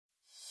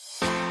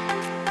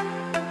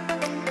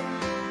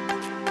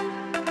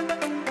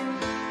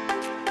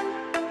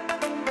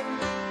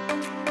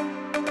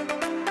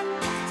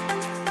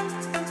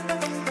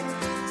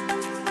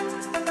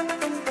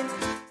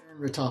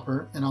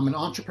Ritoper, and I'm an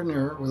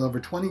entrepreneur with over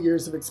 20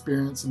 years of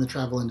experience in the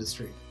travel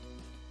industry.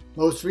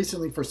 Most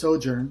recently for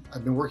Sojern,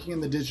 I've been working in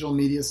the digital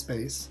media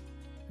space,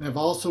 and I've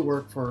also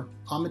worked for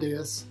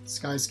Amadeus,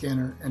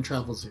 Skyscanner, and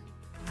TravelZoo.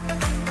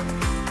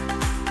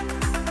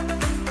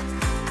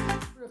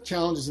 There are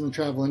challenges in the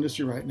travel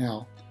industry right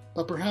now,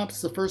 but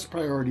perhaps the first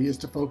priority is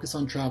to focus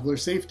on traveler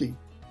safety.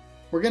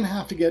 We're going to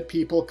have to get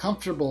people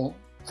comfortable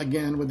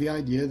again with the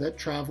idea that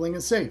traveling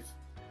is safe.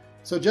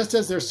 So just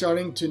as they're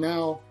starting to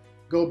now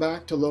go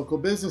back to local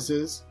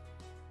businesses,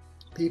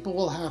 people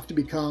will have to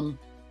become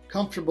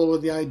comfortable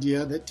with the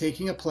idea that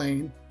taking a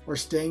plane or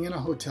staying in a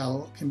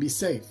hotel can be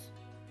safe.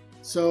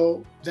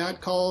 So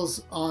that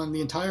calls on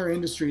the entire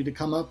industry to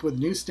come up with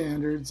new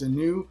standards and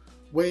new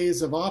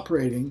ways of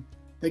operating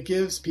that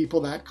gives people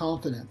that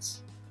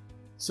confidence.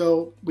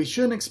 So we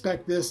shouldn't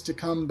expect this to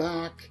come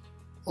back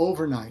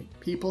overnight.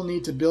 People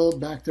need to build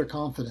back their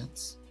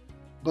confidence,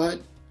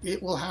 but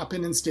it will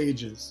happen in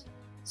stages.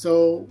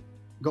 So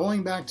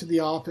going back to the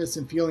office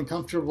and feeling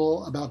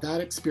comfortable about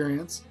that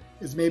experience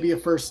is maybe a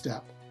first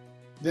step.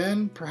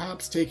 Then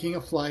perhaps taking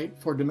a flight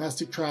for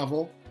domestic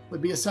travel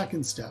would be a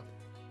second step.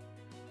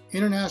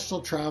 International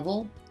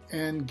travel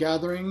and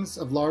gatherings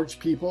of large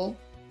people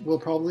will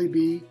probably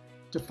be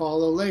to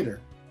follow later.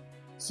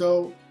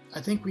 So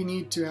I think we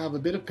need to have a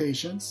bit of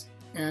patience,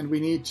 and we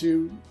need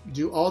to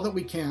do all that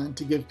we can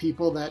to give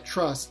people that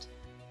trust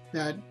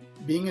that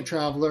being a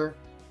traveler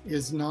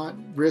is not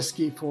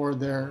risky for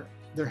their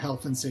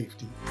health and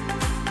safety.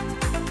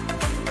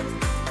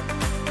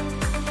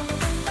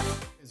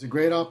 It's a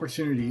great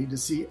opportunity to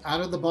see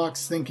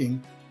out-of-the-box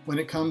thinking when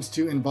it comes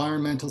to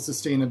environmental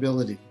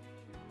sustainability.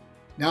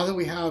 Now that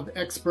we have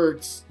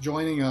experts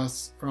joining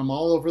us from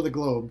all over the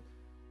globe,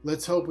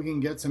 let's hope we can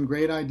get some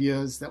great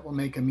ideas that will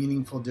make a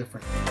meaningful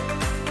difference.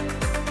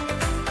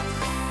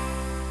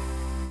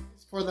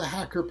 For the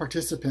hacker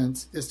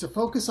participants is to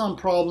focus on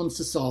problems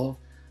to solve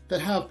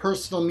that have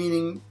personal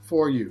meaning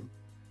for you.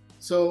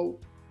 So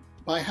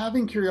by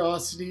having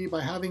curiosity,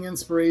 by having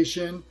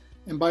inspiration,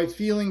 and by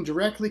feeling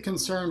directly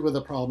concerned with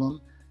a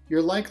problem,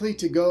 you're likely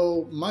to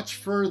go much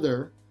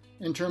further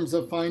in terms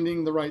of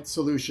finding the right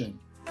solution.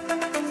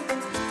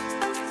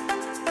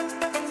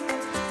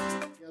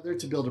 Together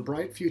to build a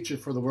bright future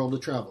for the world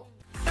of travel.